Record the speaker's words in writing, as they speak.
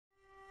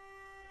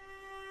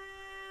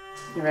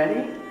You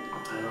ready?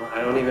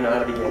 I don't even know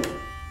how to begin.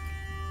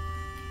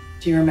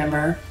 Do you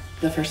remember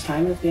the first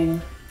time of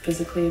being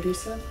physically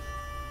abusive?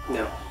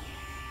 No.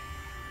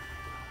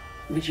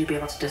 Would you be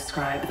able to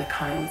describe the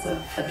kinds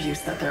of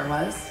abuse that there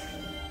was?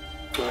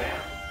 Oh, yeah.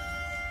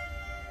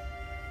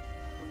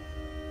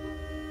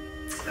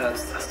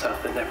 That's the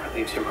stuff that never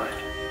leaves your mind.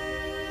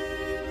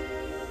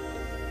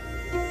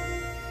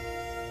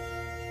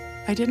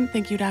 I didn't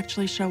think you'd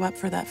actually show up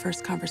for that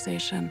first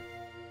conversation.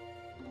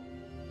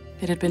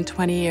 It had been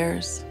 20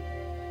 years,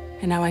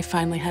 and now I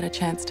finally had a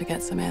chance to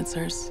get some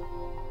answers.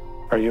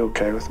 Are you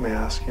okay with me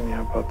asking you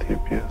about the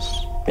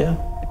abuse? Yeah.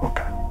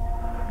 Okay.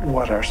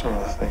 What are some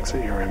of the things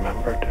that you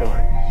remember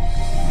doing?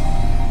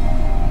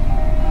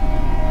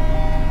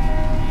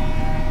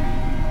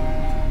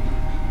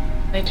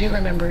 I do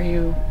remember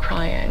you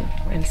crying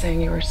and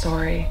saying you were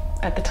sorry.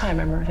 At the time,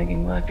 I remember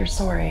thinking, well, if you're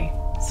sorry,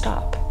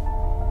 stop.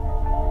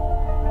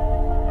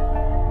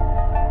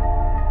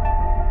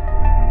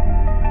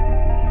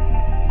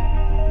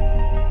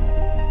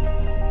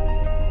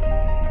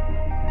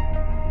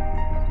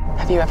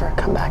 Have you ever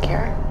come back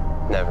here?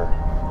 Never.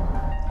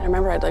 I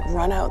remember I'd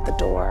run out the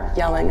door,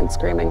 yelling and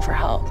screaming for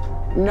help.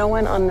 No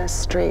one on this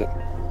street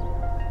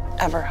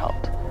ever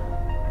helped.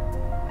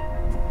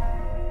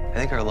 I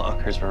think our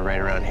lockers were right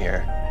around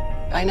here.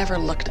 I never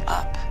looked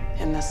up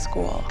in this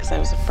school because I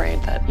was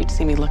afraid that you'd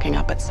see me looking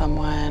up at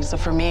someone. So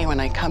for me, when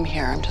I come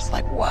here, I'm just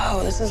like,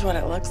 whoa, this is what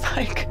it looks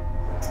like.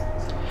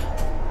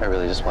 I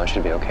really just want you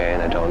to be okay,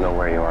 and I don't know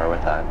where you are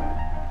with that.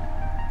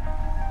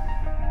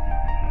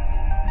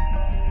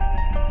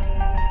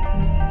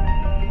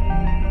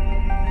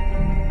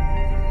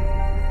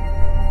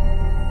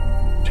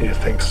 Do you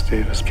think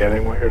Steve is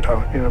getting what you're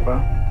talking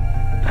about?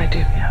 I do,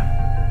 yeah.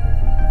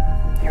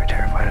 You were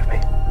terrified of me.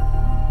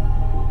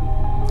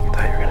 You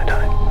thought you were gonna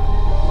die.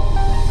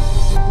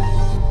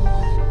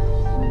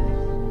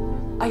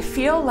 I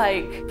feel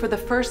like, for the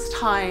first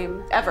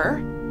time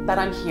ever, that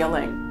I'm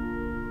healing.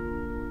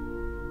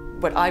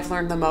 What I've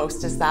learned the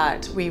most is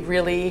that we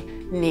really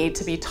need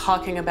to be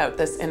talking about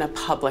this in a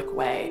public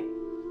way.